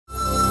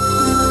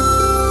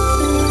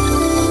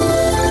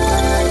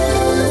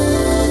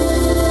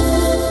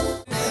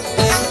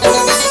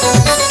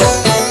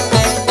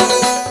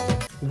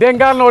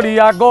डेंगा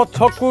नड़िया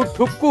गछकु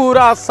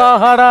ठुकुरा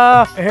साहारा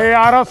हे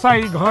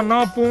आरसाई घन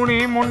पुणी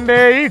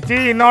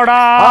मुंडेई नड़ा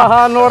आहा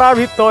नड़ा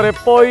भितरे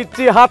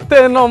पईची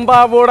हाथे नंबा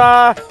बोड़ा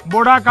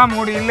बोड़ा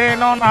कामुड़िले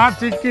नना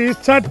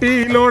चिकित्साटी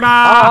लोड़ा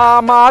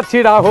आहा मा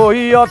छिड़ा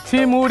होई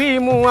अछि मुड़ी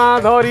मुआ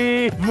धरी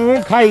मु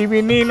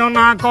खाइबिनी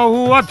नना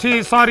कहू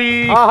अछि सरी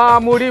आहा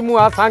मुड़ी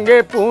मुआ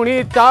सांगे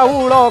पुणी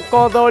चाउल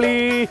कदली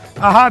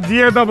आहा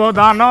जिए दब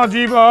दान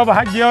जीव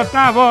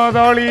भाग्यता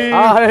बदली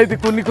आहा हेति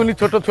कुनी कुनी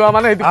छोट छुआ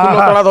माने हेति फुल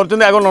तोड़ा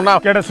धरचंदी आगो नना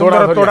केडे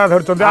सुंदर तोड़ा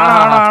धरचंदी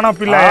आण आण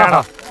पिला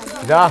आण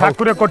जा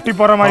ठाकुरे कोटी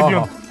परमाई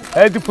दियो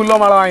हेति फुल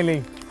माळ आइले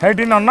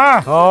हेटी नना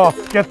हो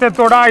केते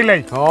तोड़ा आइले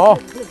हो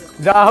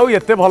जा हो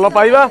एते भल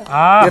पाइबा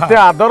एते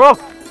आदर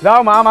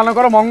जा मां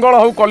मानकर मंगल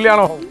हो कल्याण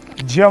हो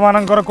झियो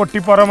मानकर कोटी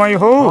परमाई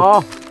हो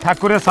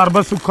ठाकुरे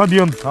सर्व सुख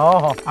दियंत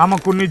हो आम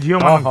कुनी झियो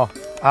मान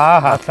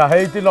अच्छा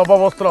हेति नव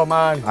वस्त्र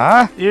मां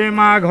ए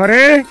मां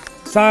घरे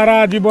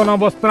सारा जीवन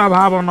वस्त्र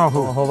भावन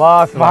हो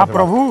बास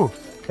महाप्रभु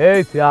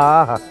हेति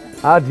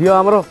आ झियो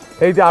हमरो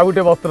हेति आ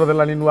गुटे वस्त्र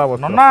देलानी नुवा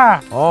वस्त्र नना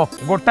हो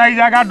गोटाई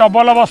जागा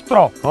डबल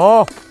वस्त्र हो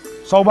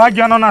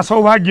सौभाग्य नना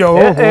सौभाग्य हो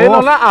ए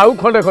नना आउ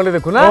खंडे खंडे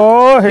देखु ना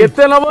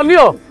केते नब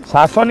नियो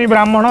शासनी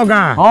ब्राह्मण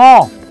गां हां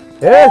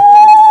ए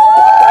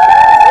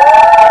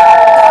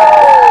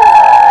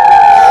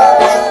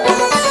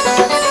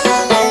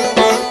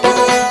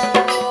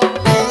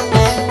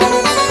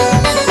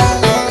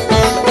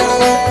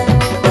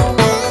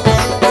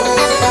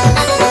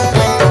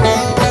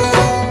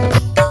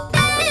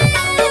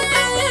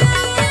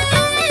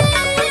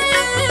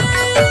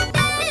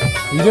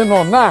इरे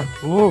नना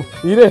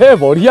इरे हे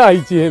बढ़िया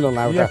आइची हे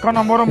नना एक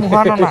नंबर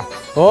मुहा नना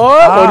ओ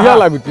बढ़िया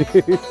लागुची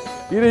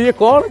इरे ये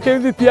कोन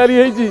केमि तयारी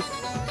हेची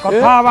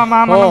कथा बा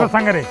मां मन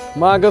संगरे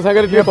मां के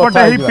संगरे के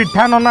पटे ही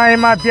पिठा नना ए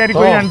मा तयारी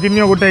कोई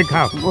अंतिनियो गुटे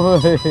खा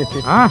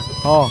हां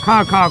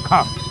खा खा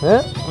खा हे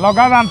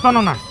लगा दांत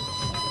नना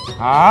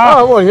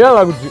हां बढ़िया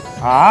लागुची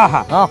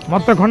हां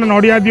मते खंड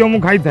नडिया दियो मु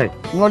खाई थाए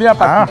नडिया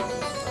पा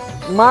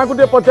मां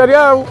गुटे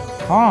पचारिया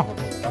हां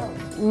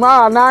मां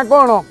ना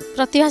कोन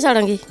प्रतिभा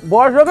षडंगी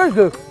बयस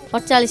कैसे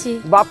 48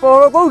 बाप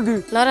घर कोउठी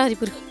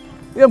नरहरिपुर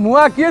ए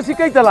मुआ किए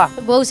सिकैतला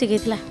बहु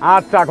सिकैतला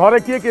अच्छा घरे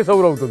किए किए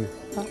सब रहउतनी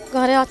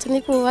घरे अछनी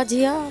पुआ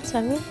झिया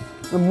स्वामी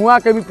मुआ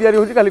केमि तयारी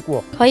होची खाली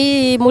कुओ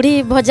खई मुड़ी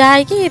भजा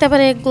है कि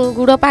तापरे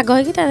गुड़ पाग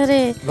है कि तारे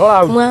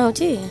मुआ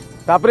होची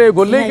तापरे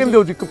गोले केमि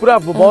होची पूरा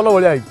बॉल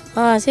भलिया है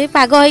हां से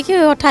पाग है कि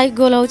अठाई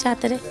गोल होची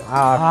हाथ रे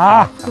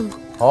हां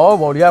हो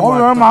बढ़िया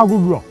हो मां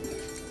गुगु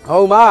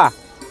हो मां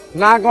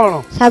ना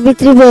कोन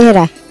सावित्री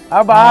बेहेरा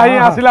आ बाही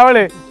आसिला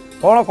बेले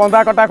कोन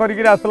कंदा कटा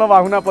करिकि आसलो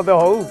बाहुना पदे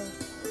हो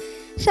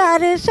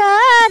सर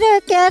सर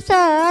के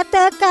साथ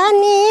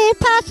कानी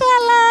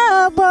फसल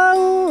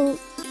बऊ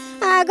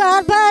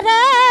आगर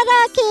भरे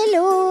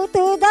रखिलु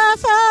तू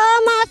 10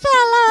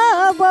 मसल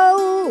बऊ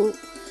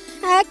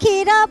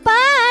आखिर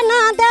पान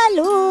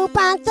देलु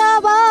 5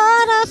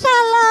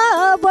 बरसल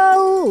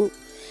बऊ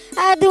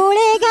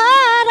धूली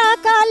घर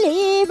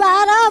कली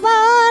 12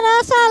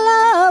 बरसल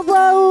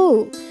बऊ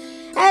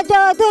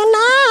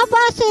जोधुना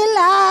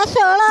पसिला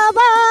 16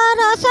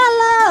 बरसल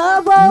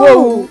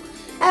बऊ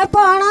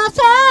पणस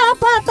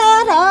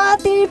पतर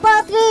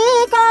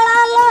त्रिपत्री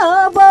कलाल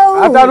बऊ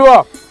अच्छा रुओ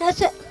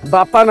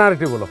बापा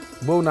नारे बोलो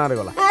बऊ नारे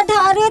गला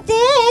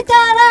धरुती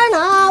चरण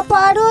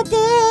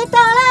पड़ुती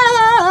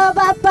तला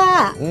बापा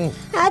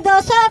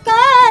दोष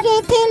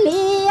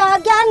करिथिली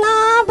अज्ञान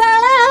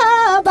बेला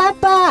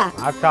बापा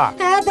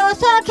अच्छा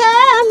दोष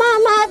क्षमा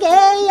मागे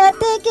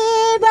यतिकी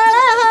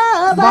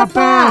बेला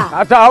बापा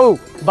अच्छा आउ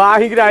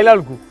बाही गिरा आइला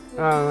लकु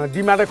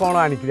डिमाटे कोन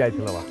आनी कि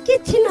आइथिलो बा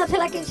किछि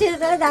नथला किछि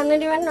दान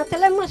डिमांड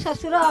नथला मो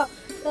ससुर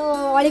तो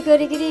अळी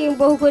करिकरी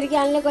बहु करिकि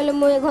आनले कहले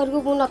मो घर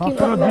को नखी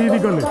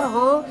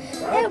हां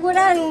ए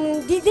गोडा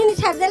 2 दिन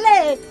छाड़ देले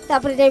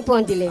तापर जाई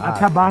पहुंचले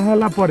अच्छा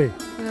बाहला परे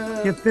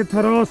केते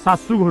थरो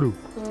सासु घरु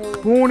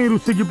पुणी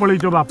ऋषि की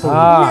पळैचो बाप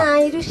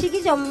नाही ऋषि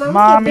की जम्मा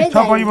मा मिछ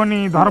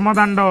कहिबनी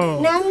धर्मदंड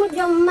ना मु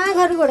जम्मा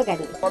घर गोड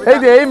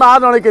काडी एई मा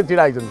जणे के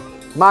चिड़ाई जन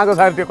मां को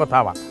साइड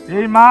कथा बा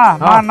एई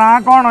मां ना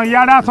कोन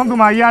इयाडा संतु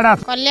मा इयाडा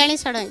कल्याणी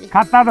षडंगी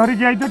खाता धरि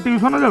के आइतो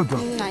ट्यूशन जाउतो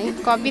नाही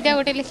कविता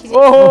गोटे लिखि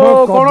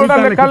ओहो कोनटा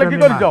लेखा लेखि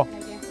करिजो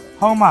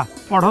हां मां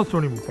पढ़ो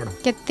सुनिबु पढ़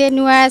केते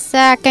नुआ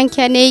आशा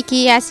आकांक्षा नै कि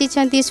आसी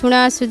छंती सुना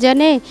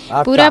सुजने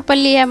पूरा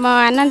पल्ली हम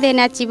आनंदे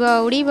नाचिब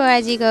उड़ीब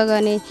आजी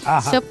गगने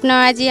स्वप्न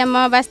आजी हम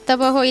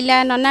वास्तव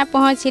होइला नना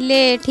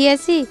पहुँचिले एठी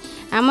आसी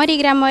आमरी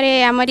ग्राम रे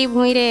आमरी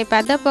भूई रे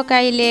पाद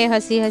पकाइले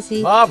हसी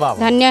हसी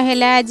धन्य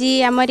हेला आजी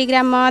आमरी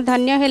ग्राम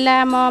धन्य हेला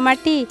मो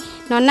माटी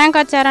ननाक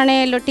चरणे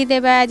लोटी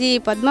देबा आजी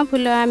पद्म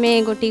फूल आमे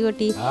गोटी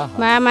गोटी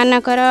माँ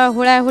मानकर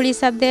हुड़ा हुड़ी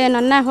शब्दे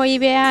नना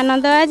होइबे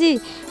आनंद आजी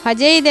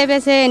हजेई देबे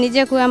से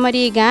निजकु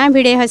आमरी गाँ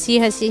भिड़े हसी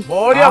हसी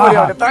बढ़िया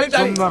बढ़िया ताली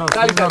ताली सुंदर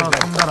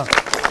सुंदर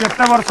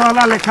केते वर्ष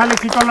होला लेखा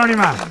लेखि कलणी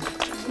माँ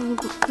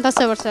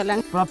 10 वर्ष होला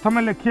प्रथम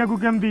लेखिया को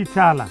केमदी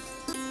इच्छा होला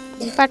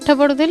पाठ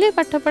पढ़ुली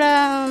पाठ पढ़ा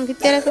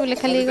भितर सब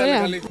लेखा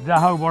लिखी जा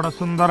हौ बड़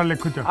सुंदर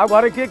लिखुच आ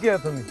घरे किए किए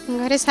अछनी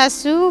घरे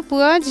सासू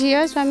पुओ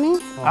झियो स्वामी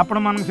आपण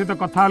मान सहित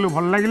कथा हलु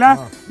भल लागिला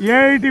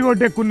एइटी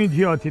गोटे कुनी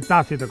झियो अछि ता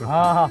सहित कथा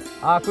हां हां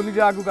आ कुनी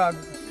जे आगु का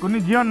कुनी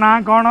झियो ना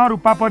कोन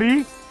रूपा परी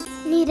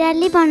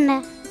निराली पंडा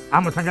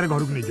आम संगे घर को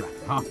नहीं जा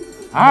हां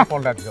हां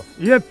पंडा झियो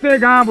एते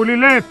गां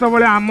बुलिले एत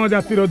बळे आम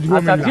जाति रो झियो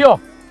अच्छा झियो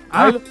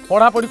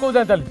पढ़ा पढ़ी को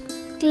जाय चली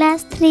क्लास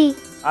 3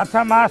 अच्छा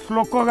मां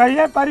श्लोक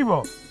गाइए पारिबो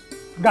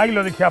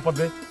गाइलो देखिया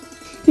पदे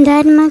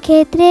धर्म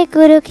क्षेत्रे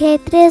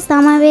कुरुक्षेत्रे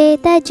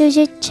समवेत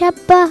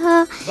जुजुच्छपः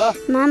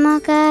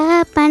मामकाः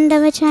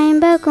पांडव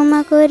छायम्ब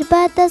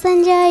कुमकुर्वत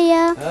संजय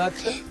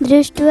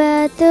दृष्ट्वा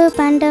तु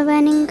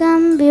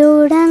पांडवानिकं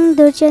व्यूढं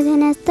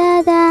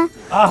दुर्योधनस्तदा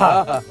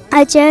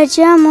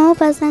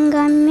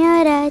आचार्यमुपसंगम्य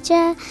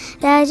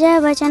राजा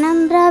वचनं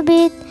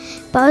ब्रवीत्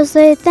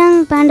पौषितं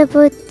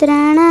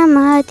पाण्डुपुत्राणां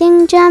महतिं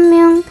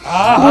चाम्यं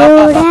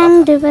व्यूढं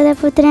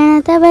द्रुपदपुत्रेण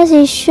तव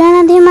शिष्येण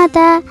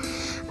धीमता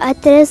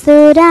अत्र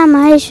सूरा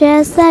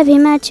महेश्वरस्य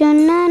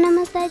भीमाचूर्णा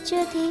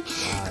नमस्ताच्युति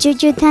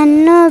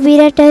जुजुधन्नो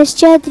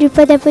विराटश्च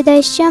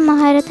द्रुपदपुत्रश्च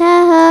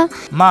महारथः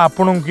मां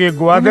आपणु के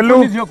गोवा देलु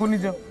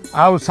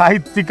आउ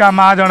साहित्यिका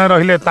मां जणे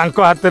रहिले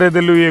तांको हाथ रे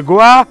देलु ये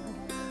गोवा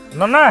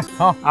नना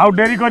हां आउ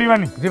डेरी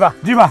करबानी जीवा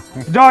जीवा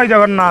जय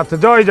जगन्नाथ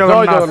जय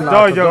जगन्नाथ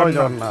जय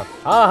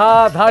जगन्नाथ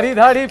आहा धाड़ी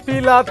धाड़ी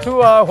पीला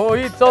छुआ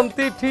होई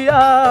चंती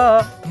ठिया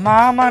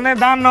मां माने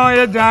दान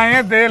ए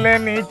जाए देले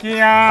नी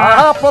किया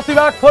आहा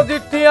प्रतिभा खोजी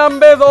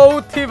टियाम्बे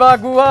दउथि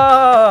बागुआ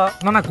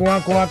नना कुआ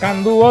कुआ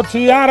कांदू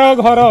अछि यार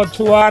घर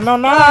छुआ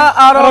नना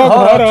आर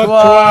घर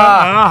छुआ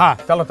आहा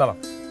चलो चलो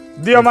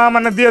दियो मां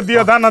माने दियो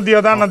दियो दान दियो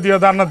दान दियो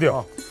दान दियो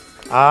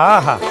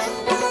आहा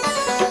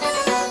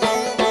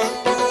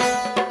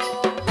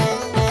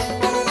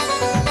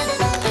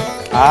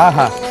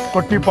आहा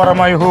कोटि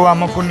परमय हो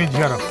हमकु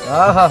निझर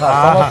आहा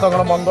समस्त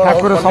मंगल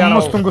ठाकुर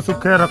समस्त को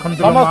सुखे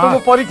रखंतु समस्त को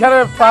परीक्षा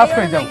रे पास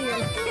कर जाऊ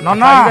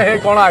नना हे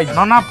कोन आई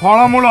नना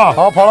फळमूल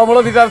हां फळमूल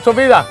दिदार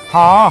चोबी जा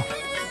हां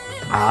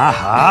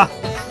आहा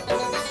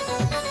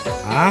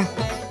हां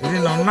ए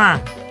नना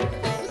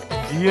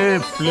ये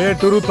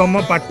प्लेट रु तम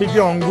पाटी के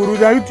अंगुरु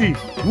जाउची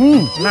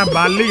ना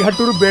बाली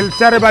घाटुरु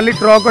बेलचा रे बाली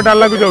ट्रक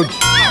डाला को जाउची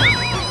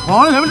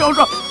हां हेम उठ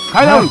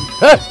खाइ जाऊ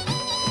हे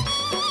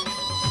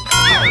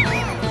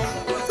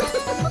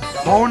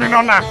हौनी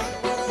नना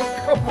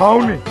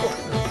हौनी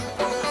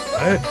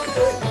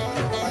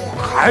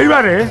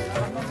खाइबारे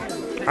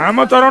आम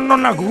चरण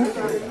नना को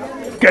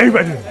कई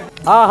बारे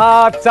आहा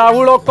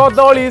चाउल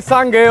कदली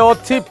सांगे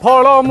अछि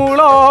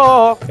फळमूल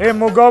ए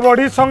मुग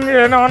बड़ी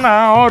संगे नना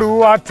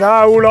अरुआ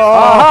चाउल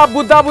आहा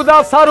बुदा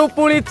बुदा सारू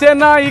पुणी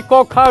चेनाई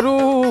कखारू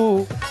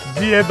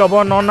जिए दब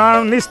नना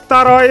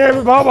निस्तार ए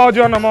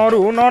भवजन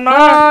मरु नना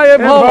ए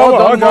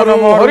भवजन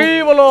मरु हरि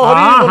बोलो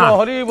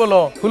हरि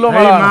बोलो फूल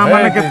माला मां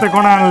माने केते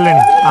कोन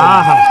आनलेनी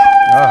आहा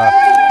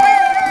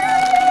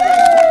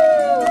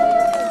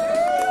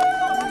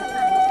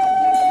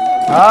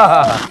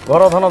आहा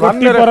गरधन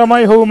धान्य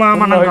परमय हो मां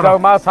मन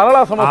मां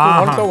सारला समस्त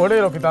घंट घोड़े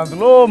रखितांत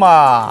लो मां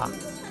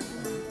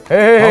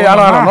हे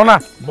आलो आलो नना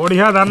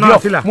बढ़िया दान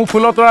आसिला मु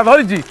फूल तोड़ा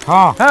धरिजी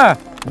हां हां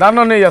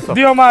दान नै आसो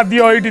दियो मां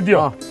दियो एटी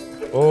दियो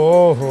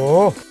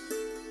ओहो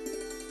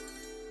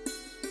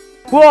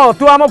पुओ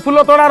तू आम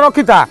फूल तोड़ा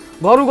रखिता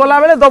घरु गला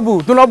बेले दबु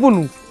तू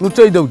नबुनु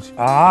लुचई दउची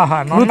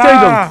आहा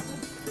नना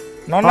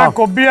नना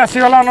कोबी आसी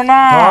गला नना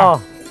हां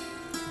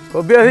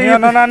कोबी आसी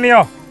नना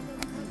नियो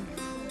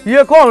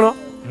ये कोन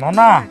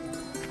नना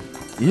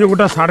ये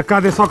गोटा साड़का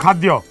देश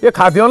खाद्य ये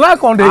खाद्य ना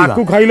कोन ढेला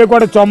आकु खाइले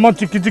कोडे चम्मच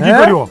चिकी चिकी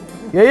करियो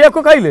ये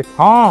को खाइले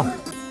हां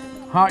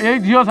हां ए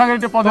जियो संगे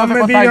ते पदे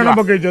में दी जण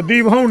पकैजो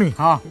दी भौणी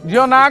हां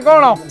जियो ना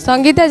कोन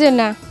संगीता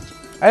जेना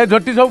ए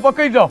झोटी सब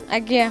पकैजो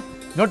आज्ञा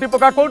झोटी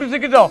पका कोठी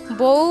सिकिजो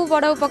बो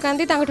बडो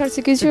पकांती तांग ठर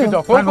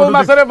सिकिछु को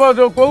मासरे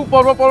को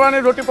पर्व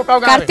परवाने झोटी पकाओ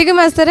कार्तिक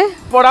मासरे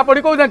पढ़ा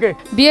पढ़ी को जाके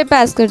बीए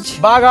पास करछि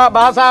बागा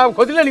भाषा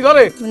खोजिलेनी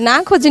घरे ना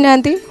खोजि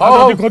नांती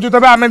जदी खोजु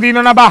तबे आमे दिन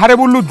ना बाहरे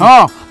बुलु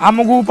हां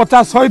हमगु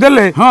 50 100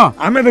 देले हां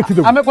आमे देखि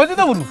दउ आमे खोजि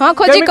दबु हां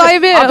खोजि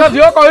कहबे अच्छा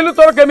जियो कहलु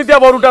तोर केमितिया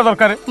बरुटा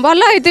दरकार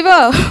भलो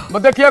होइतिबो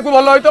देखिया को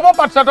भलो होइतबो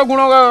 5-7 गुण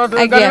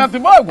गाना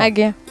थिबो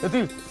आज्ञा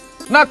एति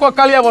ना को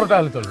कालिया बरुटा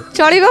हले चल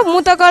चलिबो मु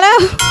तो कळा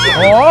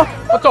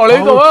ओ चलै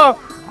दो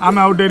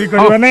आमे आउ डेरी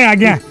करबा नै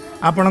आज्ञा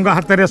आपन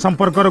हाथ रे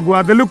संपर्क रो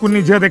गुआ देलु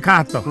कुनी झे देखा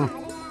हाथ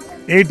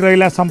एट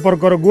रहिला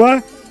संपर्क रो गुआ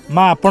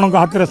मां आपन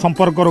हाथ रे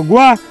संपर्क रो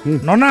गुआ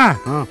नना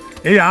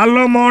ए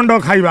आलमंड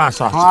खाइबा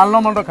आसा हां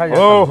आलमंड खाइबा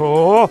ओहो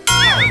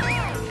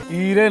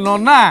इरे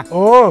नना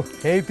ओ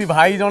हेती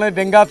भाई जणे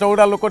डेंगा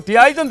चौड़ा लोक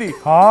ठिया आइचंदी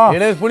हां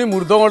एडे पुनी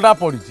मृदंगटा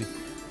पडिची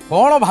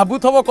कोन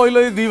भाबुथबो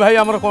कहिलो दी भाई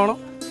हमर कोन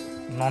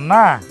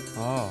नना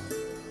हां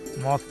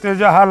मते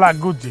जहा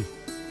लागुची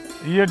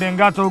ये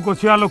डेंगा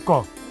चौकसिया लोक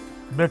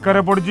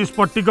बेकरे पड़ची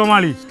स्पटिक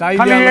माली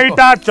खाली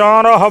एटा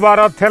चर हबार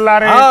थेला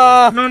रे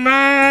नना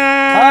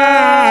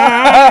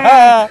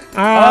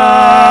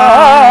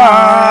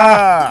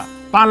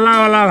पाला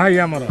वाला भाई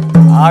हमर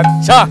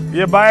अच्छा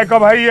ये गायक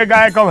भाई ये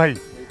गायक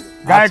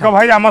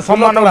भाई आम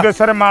सम्मान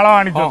उद्देश्य रे माळ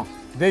आनी छ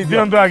दे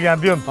दियंतु आज्ञा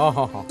दियंतु हां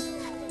हां हां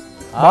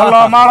ଭଲ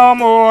ମାଳ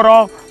ମୋର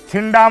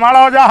छिंडा माल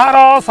जार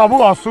सब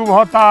अशुभ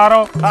तार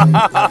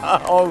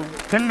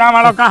छिंडा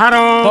माल कहार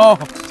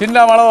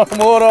छिंडा माल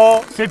मोर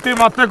सीटी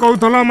मते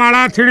कहूल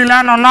माला छिड़िला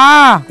नना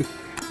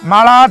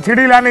माला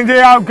छिड़िलानी जे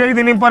आ कई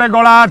दिन पर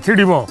गला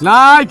छिड़िबो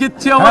नाइ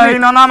किछि होबनी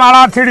नना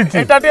माला छिड़िछि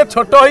एटा टे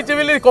छोटो होइछि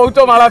बिली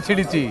कहूतो माला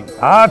छिड़िछि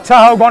अच्छा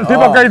हो गंठी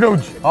पकई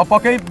दउछि ह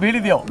पकई भिड़ी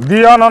दियो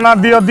दियो नना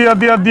दियो दियो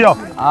दियो दियो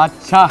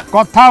अच्छा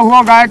कथा हुओ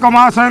गायक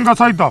महाशयଙ୍କ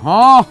सहित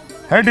हां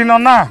हेटी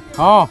नना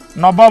हां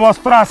नव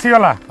वस्त्र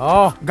आसीगला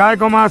हां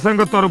गायक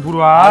महाशयଙ୍କ तरफुरु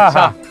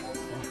अच्छा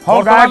हो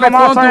गायक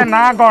महाशय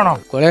ना कोन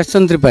कैलाश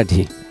चंद्र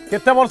त्रिपाठी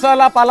केते वर्ष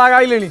हला पाला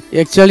गाइलेनी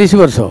 41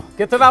 वर्ष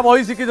केतेटा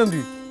बही शिखि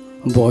जंदी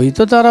बही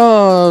तो तार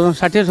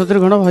 60-70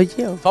 खंड बही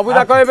सब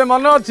जाक एबे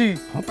मन अछि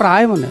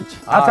प्राय मन अछि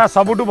अच्छा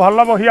सबुटु भल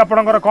बही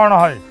आपनकर कोन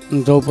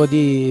है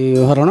द्रौपदी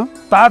हरण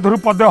ता धुरु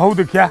पद्य हो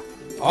देखिया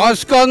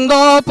अस्कंद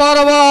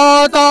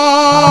पर्वत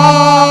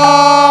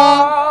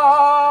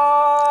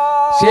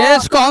से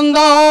स्कंद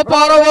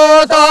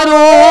पर्वतरु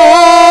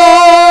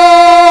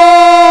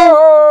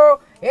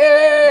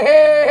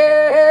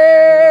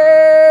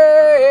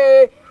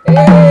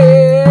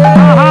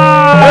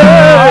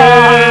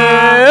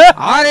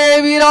अरे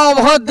वीर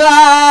भद्रा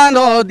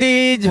नदी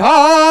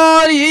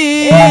झरी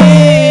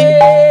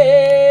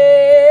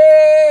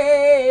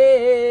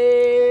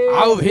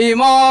आउ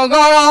भीम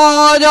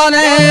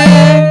गरजने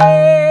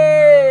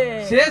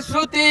से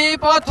श्रुति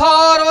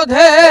पथर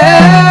धे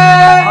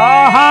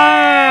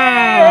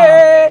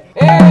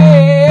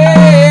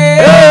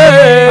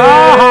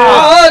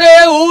अरे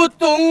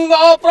उत्तुंग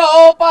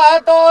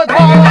प्रपात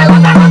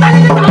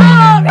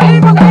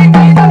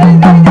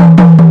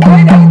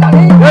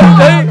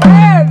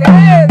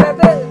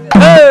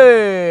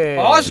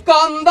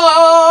स्कंद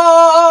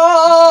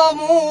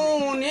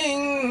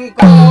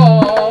मुनिंक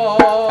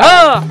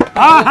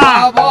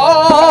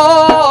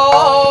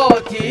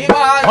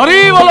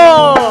हरि बोलो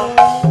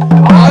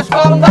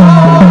स्कंद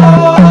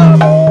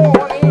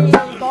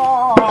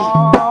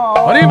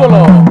हरि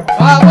बोलो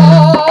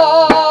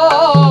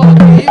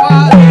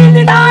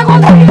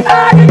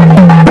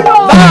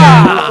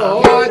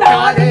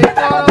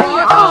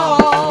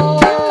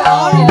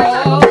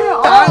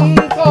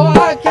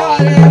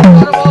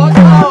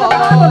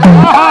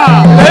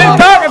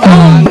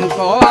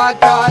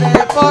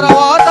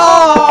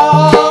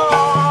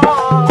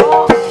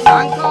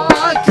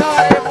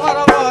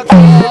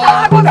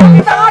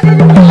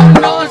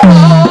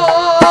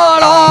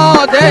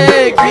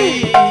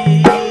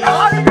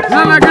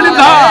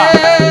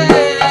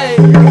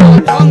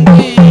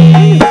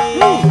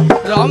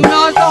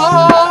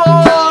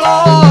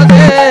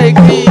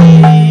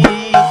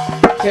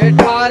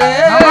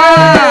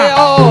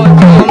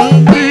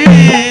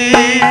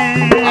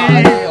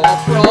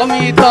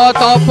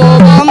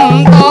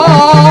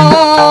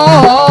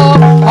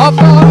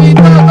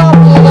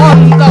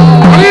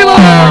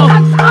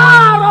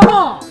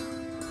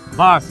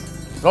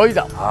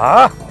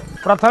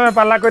प्रथमे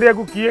पाला करिया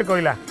को किए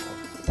कहला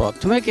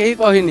प्रथमे कही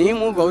कहनी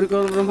मु गौरी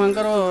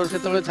ब्रह्मांकर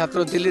सेतबे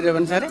छात्र थिली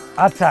रेवेन्सा रे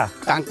अच्छा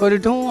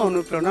तांकरिठू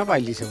अनुप्रेरणा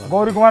पाइली से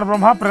गौरी कुमार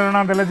ब्रह्मा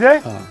प्रेरणा देले जे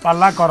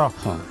पाला कर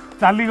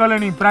चाली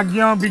गलेनी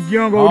प्राज्ञ विज्ञ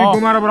गौरी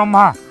कुमार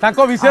ब्रह्मा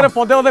ताको विषय रे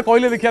पदे पदे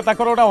कहले देखिया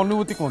ताकर ओटा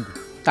अनुभूति कोनती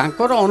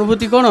तांकर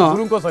अनुभूति कोन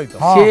गुरुको सहित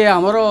से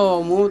हमर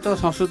मु तो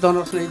संस्कृत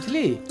नर्स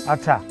नेइथिली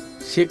अच्छा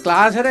से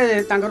क्लास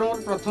रे तांकर मोर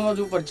प्रथम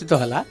जो परिचित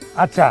हला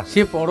अच्छा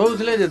से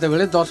पढौथले जते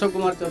बेले 10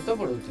 कुमार चौथ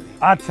पढौथले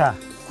अच्छा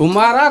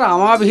कुमारा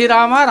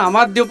रामाभिरामा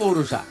रामाद्य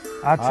पौरुषा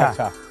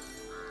अच्छा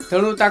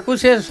तेणु ताकू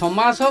से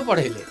समास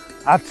पढ़ेले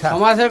अच्छा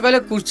समास कहले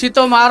कुचित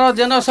मार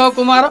जेन स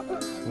कुमार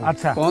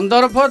अच्छा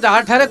कंदर्प जहा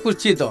ठारे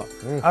कुचित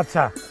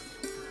अच्छा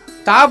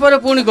तापर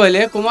पुणी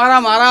कहले कुमारा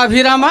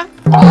माराभिरामा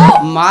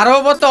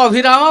मारवत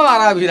अभिरामा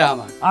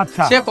माराभिरामा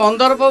अच्छा से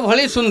कंदर्प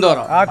भली सुंदर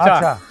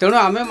अच्छा तेणु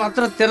आमे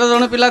मात्र 13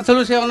 जन पिला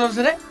थलु से अनर्स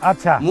रे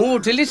अच्छा मु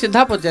उठिली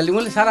सीधा पचाली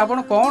बोले सर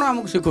आपण कोन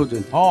हमकु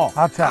सिखौछन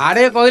अच्छा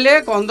आड़े कहले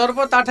कंदर्प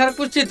ताठार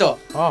कुचित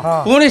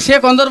पुणी से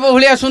कंदर्प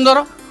भलिया सुंदर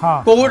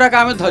कोउडा का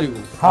आमे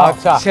धरिबु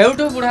अच्छा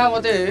सेउटु बुढ़ा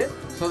मते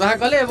सदा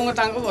कले एवं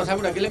तांको बसा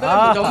डाकिले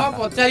जमा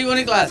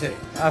पचारिबनी क्लास रे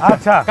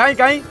अच्छा काई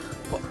काई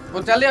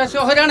पचाली आसो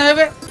हैरान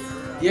हेबे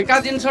एका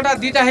जिनसटा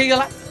दीटा हे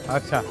गेला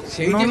अच्छा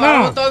सेठी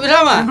मारवत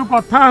अभिरामा किंतु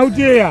कथा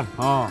होची या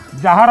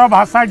जहार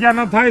भाषा ज्ञान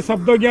थाए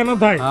शब्द ज्ञान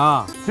थाए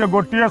से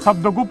गोटिए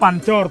शब्द को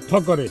 5 अर्थ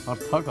करे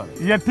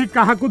येठी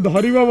काहा को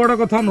धरिबो बड़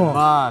कथा न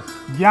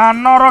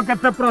ज्ञान रो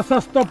केते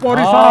प्रशस्त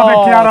परिसर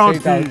देखियार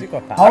होची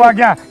हो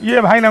आज्ञा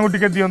ये भाई ना गुटी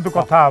के दियंतु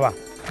कथा हवा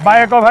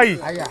बायक भाई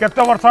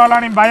केते वर्ष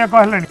हलानी बायक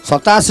हलेनी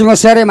 87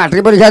 मसिया रे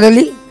मैट्रिक परीक्षा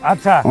देली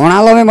अच्छा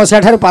 99 मसिया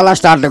ठार पाला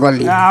स्टार्ट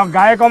करली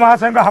गायक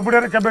महाशय हाबुडे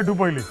रे केबे ठु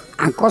पइली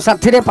आंको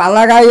साथी रे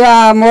पाला गाया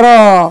मोर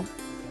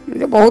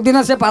बहुत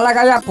दिन से पाला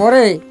गाया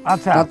परे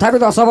अच्छा तथापि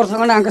 10 वर्ष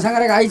खंड आंक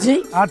संगे गाइछि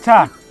अच्छा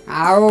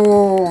आउ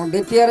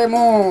द्वितीय रे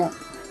मो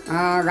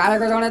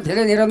गायक जने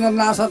थिले निरंजन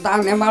दास ता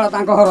नेमाळ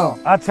तांको घर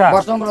अच्छा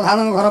वर्षम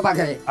प्रधान घर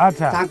पाखे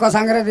अच्छा तांको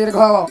संगे दीर्घ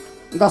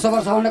 10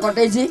 वर्ष खंड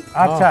कटैछि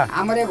अच्छा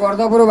हमरे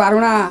गर्दपुर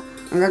बारुणा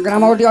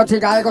ग्राम गोटी अच्छी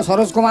गायक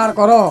सरोज कुमार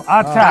कर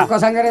तांको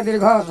संगे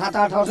दीर्घ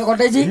 7-8 वर्ष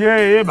कटेछि।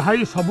 ये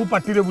भाई सबु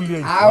पार्टी रे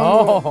बुली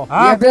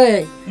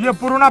ये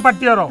पुराना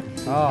पार्टीर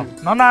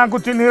नना को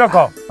चिन्ह रख।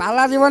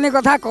 पाला जीवनी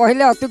कथा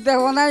कहले अत्युक्त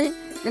हो नाही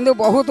किंतु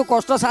बहुत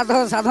कष्ट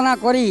साधना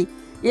करी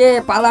ये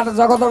पाला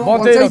जगत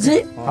बचैछि।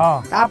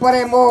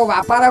 तापरे मो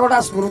बापार गोटा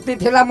स्मृति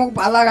थिला मु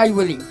पाला गाई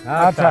बोली।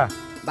 अच्छा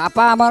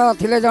बापा हमर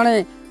थिले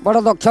जणे बड़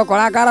दक्ष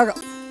कलाकार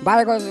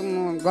गायक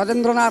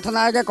गजेंद्रनाथ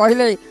नायक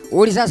कहले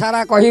ओडिशा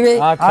सारा कहिबे।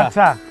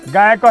 अच्छा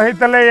गायक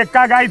होइतले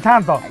एका गाई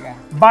थांत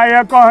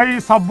गायक होई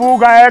सबु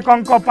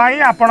गायकंक पई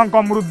आपणक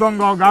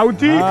मृदंग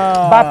गाउची।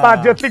 बापा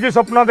जेतिकी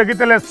स्वप्न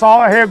देखितले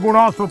 100 गुण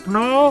स्वप्न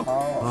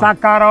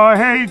साकार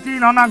हेइची।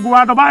 नना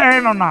गुआ दबा हे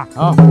नना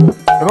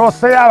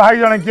रोसैया भाई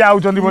जने कि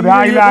आउचंदी बोधे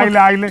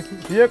आइले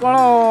ये कोन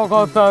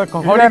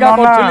खड़िका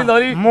कोचली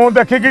धरी मु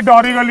देखि कि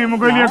डरी गली मु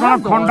कहली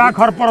कोन खंडा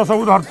खरपर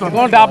सब धरचन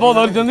कोन डाबो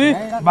धरचंदी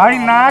भाई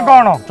ना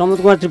कोन प्रमोद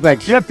कुमार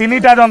त्रिपाठी। ये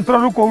तीनटा जंत्र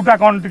रु कोउटा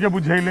कोन टिके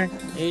बुझैले।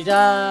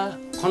 एटा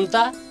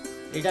खंता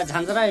एटा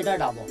झांजरा एटा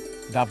डाबो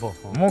डाबो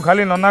मु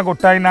खाली नना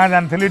गोटाई ना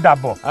जानथली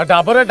डाबो आ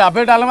डाबरे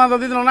डाबे डालमा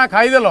जदी नना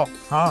खाई देलो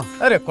हां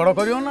ए रेकॉर्ड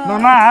करियो ना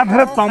नना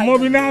आधरे तम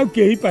बिना आ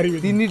केही पारिबे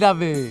तीन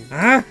डाबे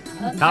हां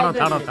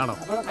छाड़ो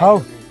हाउ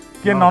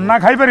के नना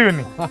खाई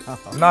परिबेनी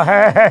ना है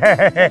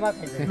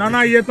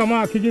नना ये तम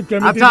आखि की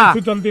केमिति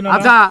दिसुचंती नना।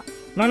 अच्छा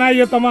नना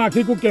ये तम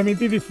आखि को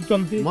केमिति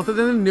दिसुचंती मते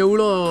जे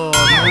नेउळो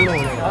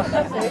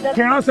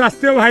केण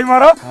स्वास्थ्य भाई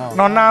मोर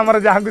नना हमर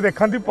जहा को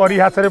देखंती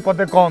परिहास रे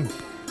पते कोन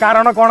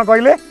कारण कोन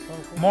कहले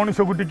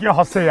मनुष्य को टिके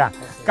हसेया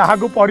कहा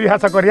को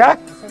परिहास करिया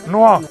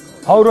नुह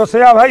हौ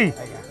रोसैया भाई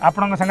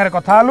आपन संगे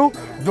कथा हलु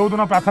जो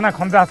दिन प्रार्थना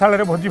खंदा साल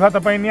रे भोजी भात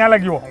पई निया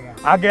लागिवो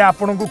आगे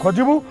आपन को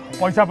खोजिबू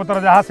पैसा पत्र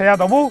जहा सेया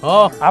दबू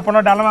आपन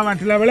डालमा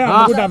बांटिला बेले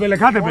हमको डाबे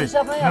लेखा देबे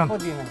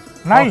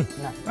नहीं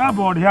आ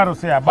बढ़िया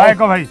रोसैया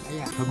गायक भाई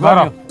घर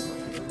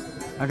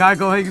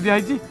गायक भाई कि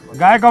दियाइची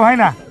गायक भाई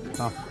ना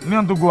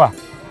नियंतु गुआ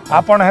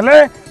आपन हेले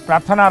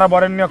प्रार्थना र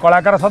वरेण्य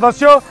कलाकार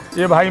सदस्य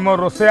ये भाई मोर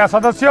रोसैया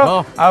सदस्य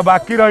आ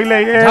बाकी रहिले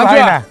ए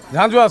भाई ना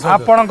झांजुआ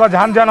आपन को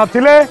झांझा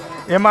नथिले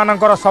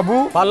एमानकर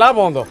सबु पाला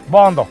बंद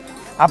बंद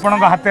आपन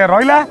को हाथे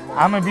रहिला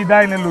आमे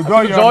विदाय नेलु।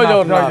 जय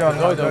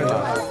जय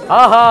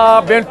आहा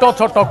बेंटो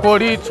छोट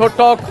कोड़ी छोट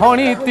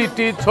खणी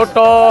तीटी छोट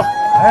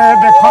ए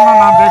देखो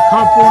ना देखो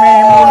पुणी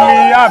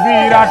मुलिया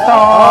विराट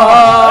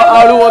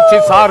आलू अच्छी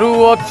सारू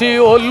अच्छी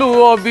ओलू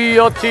अभी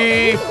अच्छी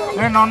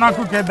ए नना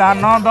को के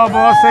दान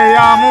दबो से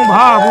आमु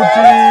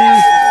भाबुची।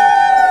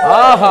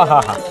 आहा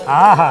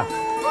आहा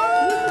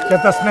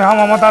केते स्नेह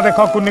ममता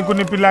देखो कुनी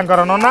कुनी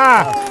पिलांकर नना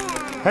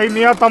हेई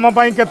निय तम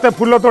पई केते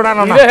फूल तोडा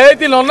नना इरे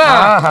हेती नना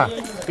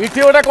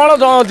इठी ओटा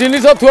कोन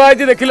जिनिस थुआ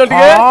आइती देखिलो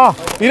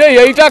टिके इरे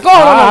एईटा कोन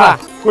नना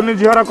कुनी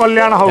झियर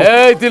कल्याण हो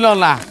हेती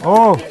नना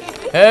ओ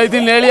हेती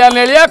नेलिया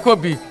नेलिया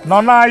कोबी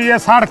नना ये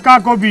साडका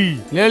कोबी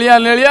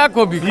नेलिया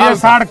कोबी ये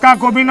साडका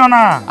कोबी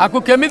नना आकु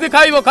केमिति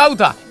खाइबो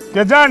खाउता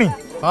के जानी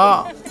हां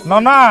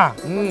नना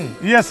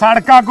ये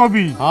साडका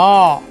कोबी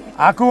हां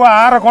आकु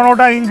आर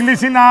कोनोटा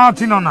इंग्लिश ना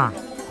अछि नना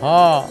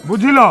हां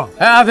बुझिलो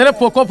ए आधरे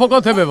पोको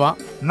पोको थेबे बा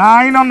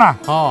नाइ नना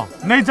हां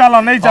नहीं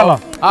चलो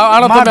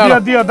आनो दियो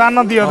दियो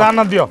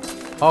दान दियो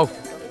हौ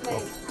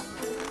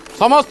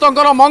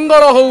समस्तकर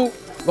मंगल हो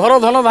घर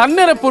धन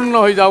धान्य रे पूर्ण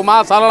हो जाऊ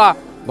मां सारला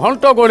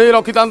घंट गोढ़ी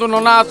रखी तांतु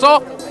नना आस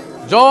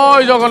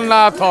जय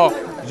जगन्नाथ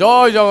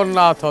जय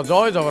जगन्नाथ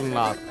जय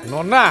जगन्नाथ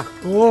नना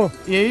ओ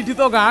एइठी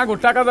तो गाँ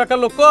गोटाका जाका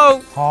लोक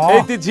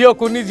एइठी झियो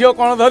कुनी झियो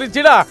कोन धरि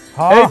छिडा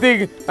एइठी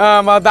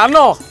दान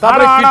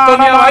तापर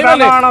कीर्तनिया भाई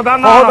माने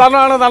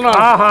दान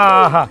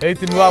आहा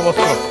एइठी नुवा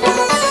वस्त्र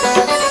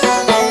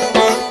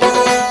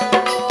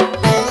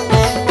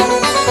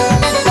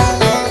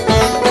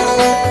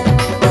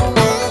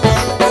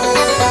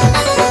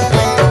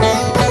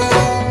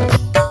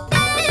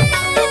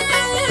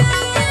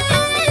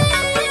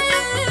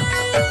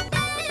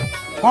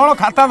कौन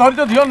खाता धरिच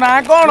झियो ना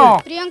कौन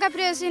प्रियंका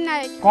प्रियसी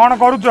नायक कौन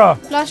करूच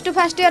 +2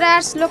 फर्स्ट इयर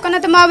आर्ट्स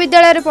लोकनाथ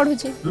महाविद्यालय रे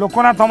पढुची।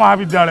 लोकनाथ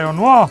महाविद्यालय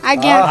नुह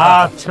आज्ञा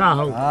अच्छा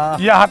हो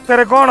ये हाथ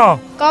रे कौन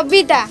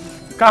कविता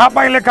कहा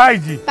पाई लिखा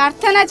आइची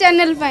प्रार्थना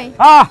चैनल पाई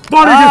हां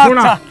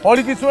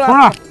पढ़ी की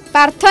सुना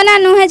प्रार्थना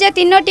नुहे जे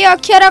 3टी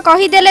अक्षर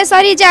कहिदेले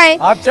सरी जाए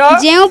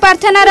जेउ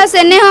प्रार्थनार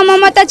स्नेह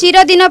ममता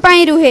चिरदिन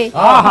पाई रुहे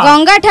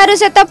गंगा ठारू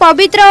से तो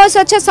पवित्र और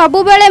स्वच्छ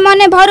सबु बेले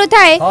मने भरु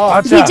थाए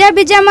भिजा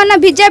भिजा मन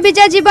भिजा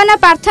भिजा जीवन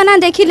प्रार्थना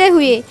देखिले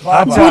हुए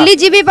भूली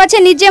जीवी पछे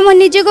निजे मो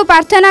निजे को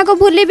प्रार्थना को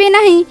भूली भी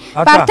नहीं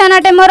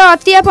प्रार्थनाटे मोर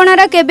अति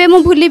आपणर केबे मु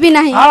भूली भी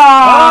नहीं।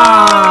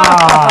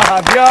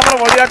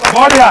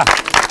 बढ़िया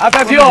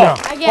अच्छा झियो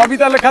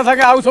कविता लेखा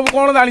सके आउ सब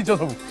कोन जानिचो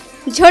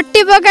सब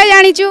झोटी पका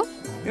जानिचु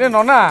इरे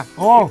नना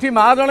इठी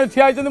मां जणे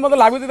थिया आइचंदी मते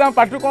लागुती ता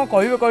पाटू कोन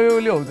कहिबे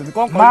बोली होउतंदी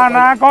कोन मां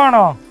ना कोन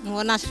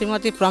मो ना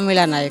श्रीमती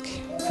प्रमिला नायक।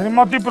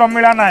 श्रीमती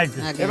प्रमिला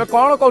नायक एबे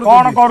कोन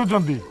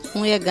करूचंदी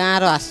मु ये गां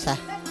रो आशा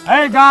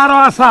ए गां रो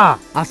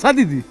आशा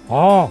दीदी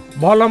हां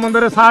भलो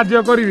मंदरे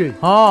सहाय्य करिवे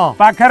हां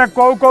पाखरे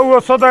को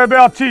औषध एबे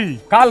अछि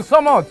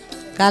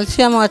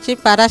कैल्शियम अछि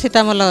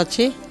पैरासिटामोल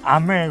अछि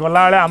आमे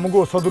गला बेले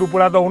हमको औषध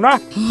रूपड़ा दउना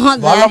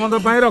भल मंद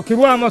पई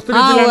रखिबो हम स्त्री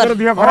पिलांकर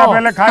दिह खराब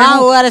हेले खाइबो हां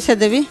ओआरएस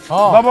देबी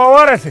दबो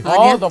ओआरएस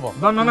हां दबो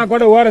दनना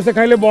कोडे ओआरएस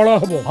खाइले बळ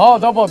हबो हां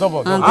दबो दबो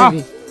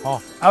देबी हां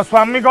आ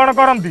स्वामी कोन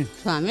करंती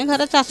स्वामी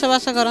घर चाष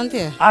बास करंती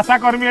आशा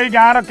कर्मी एई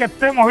गाँर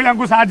केते महिला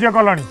को सहाय्य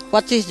कलणी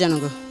 25 जन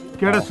को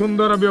केडे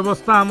सुंदर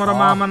व्यवस्था हमर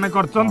मां माने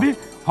करचंती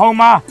हौ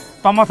मां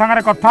तम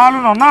संगे कथा आलु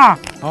नना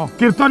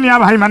कीर्तनिया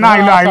भाई माने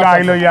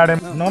आइलो याडे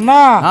नना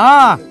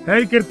हां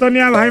एई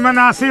कीर्तनिया भाई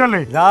माने आसी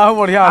गले जाओ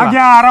बढ़िया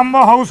आज्ञा आरंभ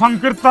हौ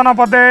संकीर्तन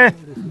पदे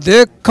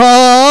देखा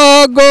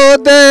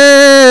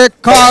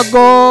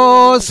गो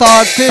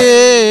सखी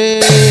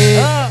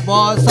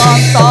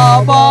बसंत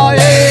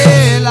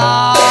बहेला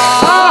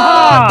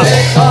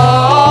देखा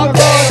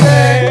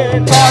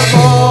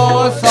गो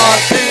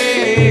सखी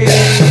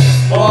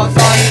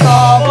बसंत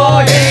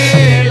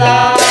बहेला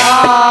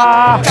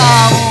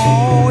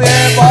काऊ ए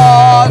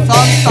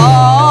बसंत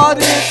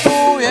ऋतु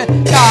ए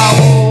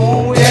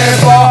काऊ ए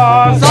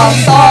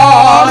बसंत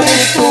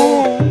ऋतु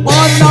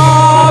बना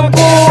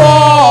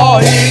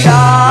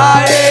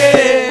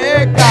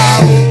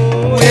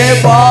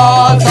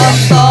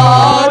बसंत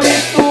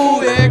ऋतु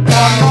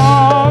बना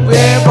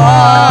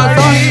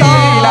बसंत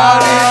बहेला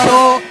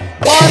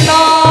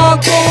बसंत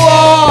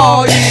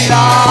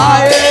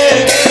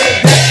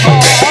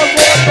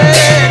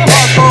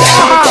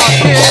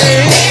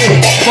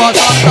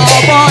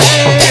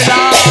बहेला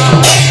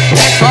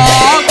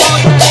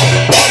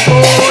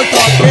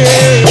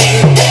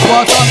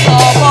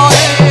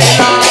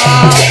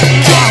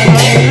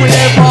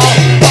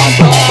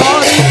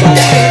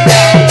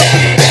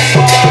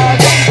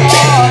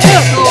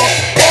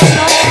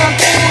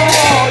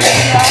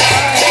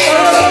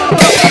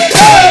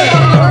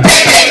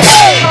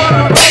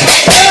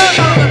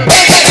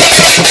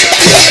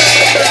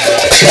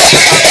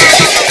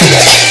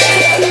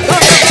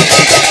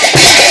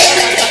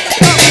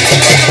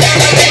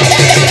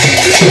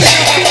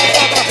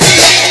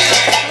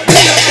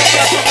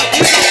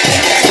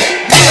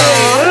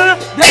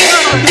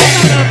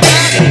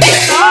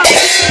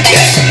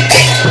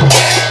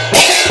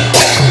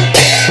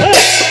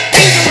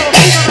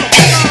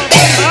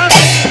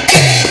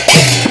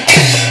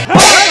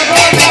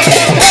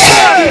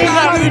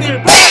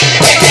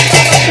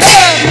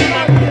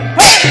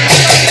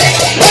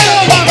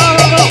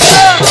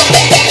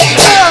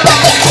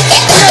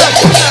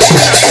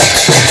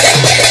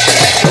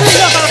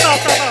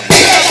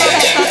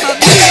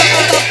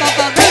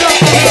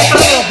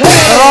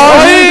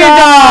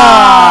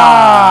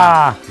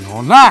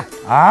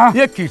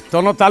ये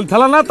कीर्तन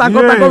चलता ना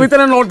ताको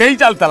भितर नोढेई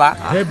चलता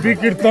हेवी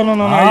कीर्तन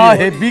नना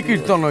हेवी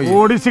कीर्तन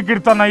ओडिसी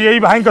कीर्तन यही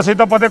भाई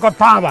सहित पदे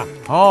कथा हवा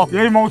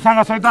यही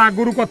मौसा सहित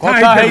आगुरु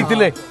कथा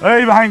हेइतिले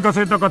एई भाई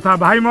सहित कथा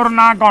भाई मोर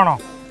ना कोन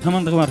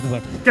हेमंत कुमार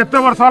त्रिपाठी केते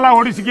वर्ष होला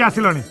ओडिसी की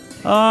आसिलणी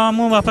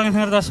मो बापा के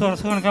संगे 10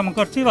 वर्ष काम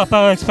करछि बापा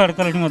एक्सपायर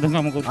करले मधे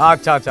काम कर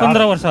अच्छा अच्छा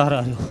 15 वर्ष हरा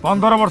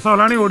 15 वर्ष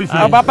होलानी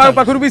ओडिसी बापा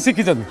पाखरु भी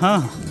सिखि छन हां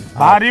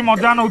भारी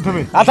मजा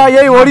नउथबे अच्छा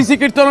यही ओडिसी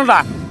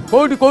कीर्तनटा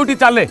कोठी कोठी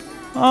चले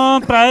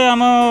प्राय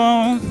हम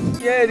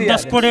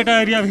 10-15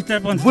 एरिया भीतर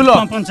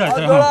पंचायत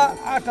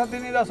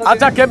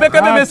अच्छा केबे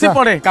केबे बेसी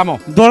पड़े काम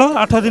दोल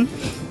 8 दिन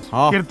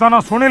कीर्तन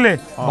शुणिले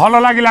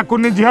भल लागिला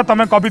कुनी झियो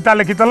तमे कविता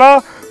लिखितल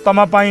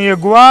तम पई ए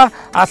गुआ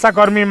आशा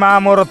कर्मी मां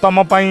मोर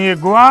तम पई ए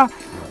गुआ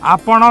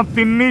आपण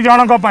 3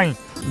 जनक पई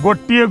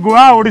गोटिए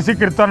गुआ ओडिसी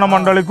कीर्तन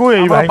मंडली को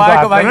एई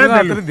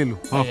भाई दिलु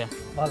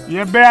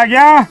एबे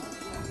आज्ञा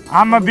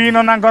आम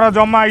दीननाकर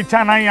जमा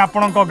इच्छा नाही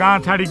आपण को गां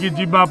छाड़ी की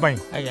जीवा पई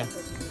आज्ञा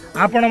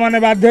आपण माने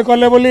बाध्य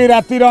कले बोली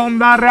रातिर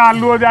अंधार रे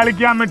आलुओ जाली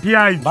की आमे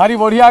ठिया आई भारी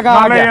बढ़िया गां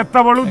माने एत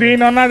बळू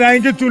दीनना जाई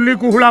कि चुल्ली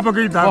कुहुला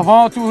पकई था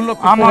हां चुहुलो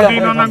आम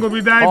दीनना को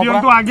विदाय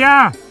दियंतु आज्ञा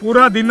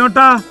पूरा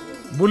दिनटा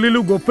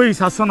बुलिलु गोपई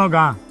शासन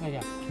गां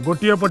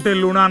गोटिए पटे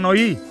लुणा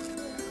नई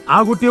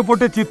आ गोटिए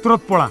पटे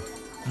चित्रतपड़ा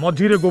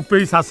मझिरे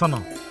गोपई शासन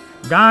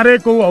गां रे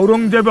को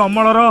औरंगजेब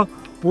अमलर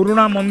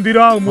पुराना मंदिर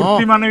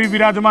मूर्ति माने भी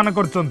विराजमान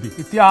करचंती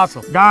इतिहास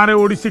गां रे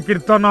ओडिसी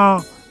कीर्तन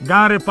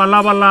गां रे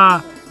पालावाला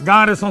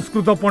गाँ रे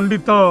संस्कृत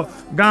पंडित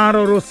गाँ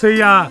रो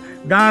रोसैया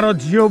गाँ रो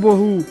झियो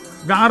बोहू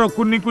गाँ रो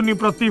कुनी कुनी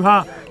प्रतिभा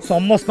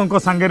समस्त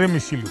सांगे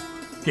मिसिलु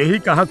केही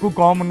काहाकू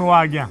कम नुआ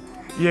आज्ञा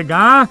ये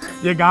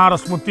गाँ रो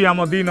स्मृति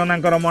आम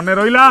दीननांकर मने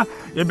रहिला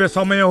एबे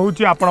समय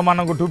होउची आपण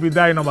मानकठू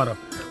विदाय नबार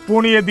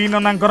पुणी ए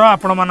दीननांकर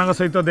आपण मानक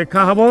सहित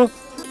देखा हबो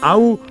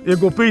आउ ए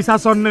गोपई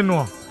शासन ने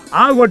नुह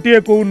आ गोटे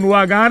को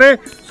नुआ गाँ रे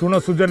सुन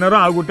सुजनर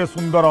आ गोटे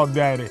सुंदर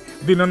अध्याय रे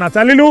दिन ना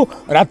चलिलु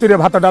राति रे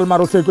भात डालमा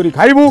रोसई करी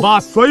खाइबु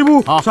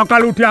सोइबु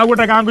सकाळ उठी आ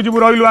गोटे गाँ को जिबु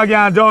रहिलु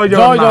आज्ञा जय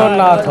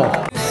जगन्नाथ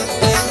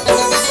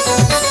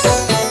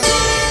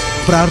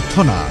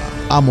प्रार्थना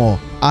आम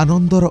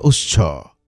आनंदर उत्सव।